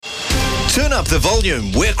Turn up the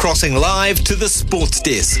volume. We're crossing live to the sports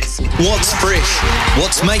desk. What's fresh?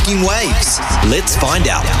 What's making waves? Let's find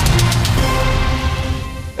out.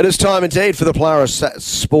 It is time indeed for the Polaris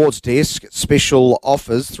Sports Desk. Special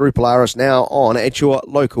offers through Polaris now on at your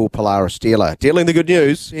local Polaris dealer. Dealing the good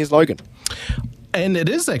news, here's Logan. And it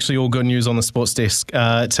is actually all good news on the sports desk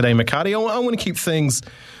today, McCarty. I want to keep things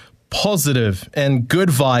positive and good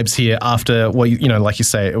vibes here after, like you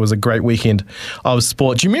say, it was a great weekend of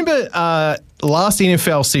sport. Do you remember last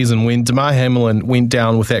NFL season when Damar Hamlin went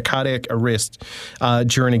down with that cardiac arrest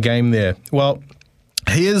during a game there? Well,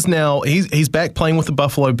 he is now, he's back playing with the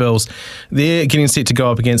Buffalo Bills. They're getting set to go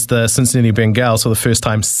up against the Cincinnati Bengals for the first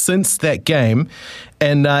time since that game.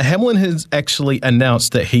 And Hamlin has actually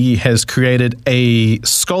announced that he has created a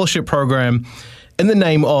scholarship program in the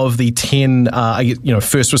name of the 10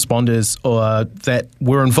 first responders that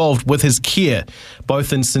were involved with his care,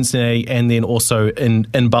 both in Cincinnati and then also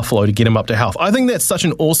in Buffalo, to get him up to health. I think that's such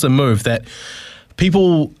an awesome move that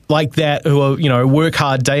people like that who are, work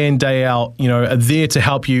hard day in, day out, are there to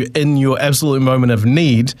help you in your absolute moment of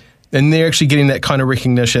need, and they're actually getting that kind of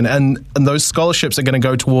recognition. And those scholarships are going to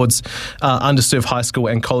go towards underserved high school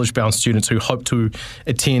and college-bound students who hope to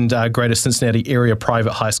attend greater Cincinnati area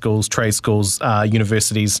private high schools, trade schools,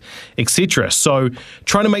 universities, etc. So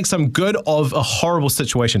trying to make some good of a horrible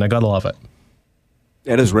situation. I got to love it.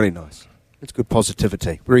 It is really nice. It's good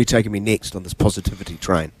positivity. Where are you taking me next on this positivity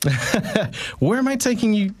train? Where am I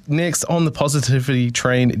taking you next on the positivity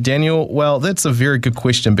train, Daniel? Well, that's a very good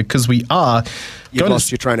question because we are. You've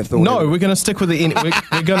lost your train of thought. No, we're going to stick with the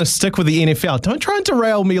we're going to stick with the NFL. Don't try and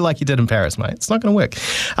derail me like you did in Paris, mate. It's not going to work.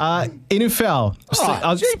 NFL.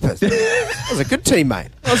 Jeepers. That was a good team, mate.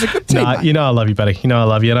 That was a good team. Mate. I love you, buddy. I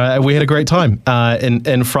love you. And we had a great time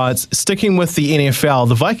in France. Sticking with the NFL,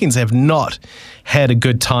 the Vikings have not had a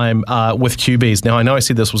good time with QBs. Now, I know I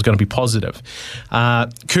said this was going to be positive.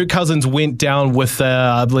 Kirk Cousins went down with,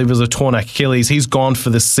 I believe it was a torn Achilles. He's gone for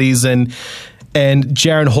the season. And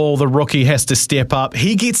Jaron Hall, the rookie, has to step up.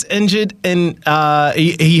 He gets injured and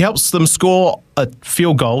he helps them score a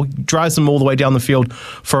field goal, drives them all the way down the field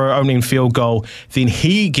for an opening field goal. Then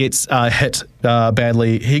he gets hit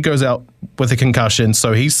badly. He goes out with a concussion,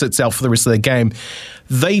 so he sits out for the rest of the game.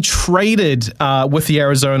 They traded with the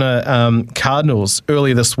Arizona Cardinals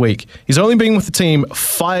earlier this week. He's only been with the team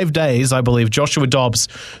 5 days, I believe. Joshua Dobbs,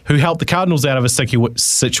 who helped the Cardinals out of a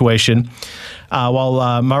situation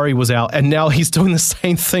while Murray was out. And now he's doing the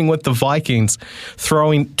same thing with the Vikings,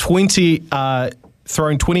 throwing 20 out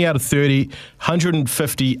of 30,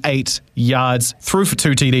 158 yards, threw for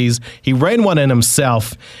 2 TDs. He ran one in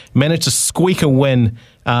himself, managed to squeak a win.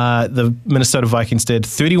 The Minnesota Vikings did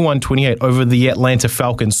 31-28 over the Atlanta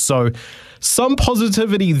Falcons. So some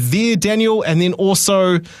positivity there, Daniel, and then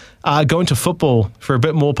also going to football for a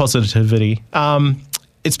bit more positivity.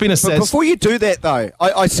 It's been a sad... But before you do that, though,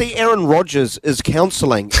 I see Aaron Rodgers is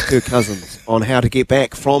counselling Kirk Cousins on how to get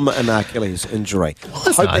back from an Achilles injury. Well,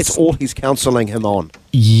 I hope that's all he's counselling him on.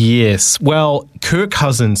 Yes. Well, Kirk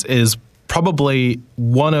Cousins is probably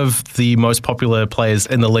one of the most popular players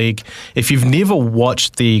in the league. If you've never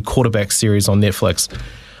watched the quarterback series on Netflix,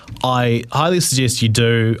 I highly suggest you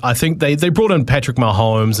do. I think they brought in Patrick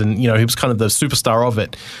Mahomes and, he was kind of the superstar of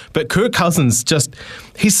it. But Kirk Cousins,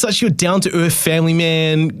 he's such a down-to-earth family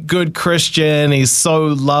man, good Christian. He's so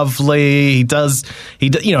lovely. He's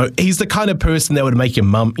the kind of person that would make your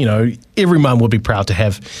mum, every mum would be proud to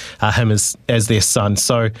have him as their son.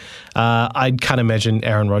 So I can't imagine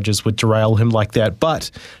Aaron Rodgers would derail him like that.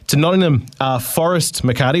 But to Nottingham Forest,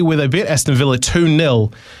 McCarty, where they beat Aston Villa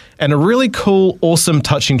 2-0, and a really cool, awesome,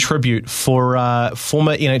 touching tribute for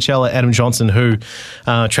former NHLer Adam Johnson, who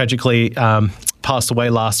tragically passed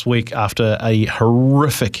away last week after a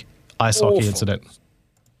horrific ice hockey incident.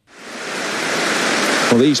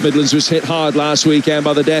 Well, the East Midlands was hit hard last weekend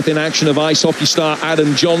by the death in action of ice hockey star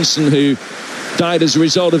Adam Johnson, who died as a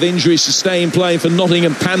result of injuries sustained playing for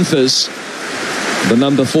Nottingham Panthers. The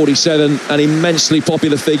number 47, an immensely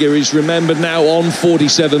popular figure, is remembered now on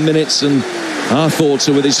 47 minutes, and our thoughts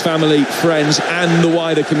are with his family, friends, and the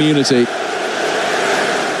wider community.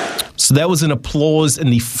 So that was an applause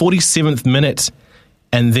in the 47th minute.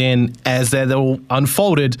 And then as that all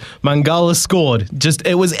unfolded, Mangala scored.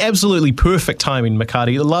 It was absolutely perfect timing,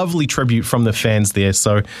 McCarty. A lovely tribute from the fans there.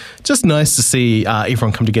 So just nice to see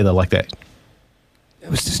everyone come together like that.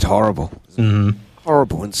 It was just horrible. Mm-hmm.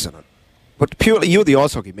 Horrible incident. But purely, you're the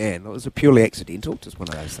ice hockey man. Was it purely accidental? Just one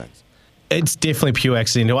of those things. It's definitely pure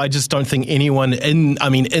accidental. I just don't think anyone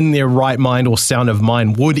in their right mind or sound of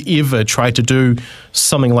mind would ever try to do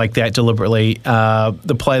something like that deliberately.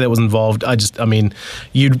 The player that was involved,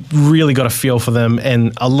 you'd really got a feel for them.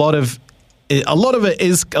 And a lot of a lot of it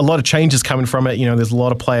is a lot of changes coming from it. There's a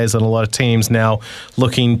lot of players and a lot of teams now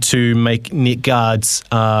looking to make net guards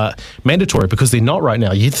mandatory because they're not right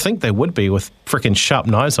now. You'd think they would be with freaking sharp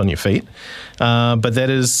knives on your feet, but that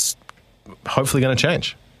is hopefully going to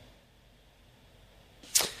change.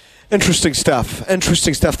 Interesting stuff.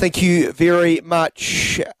 Thank you very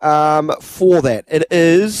much for that. It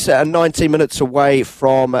is 19 minutes away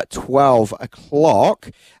from 12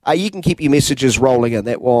 o'clock. You can keep your messages rolling in.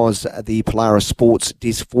 That was the Polaris Sports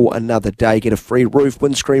Desk for another day. Get a free roof,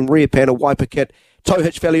 windscreen, rear panel, wiper kit, tow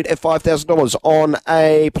hitch valued at $5,000 on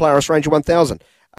a Polaris Ranger 1000.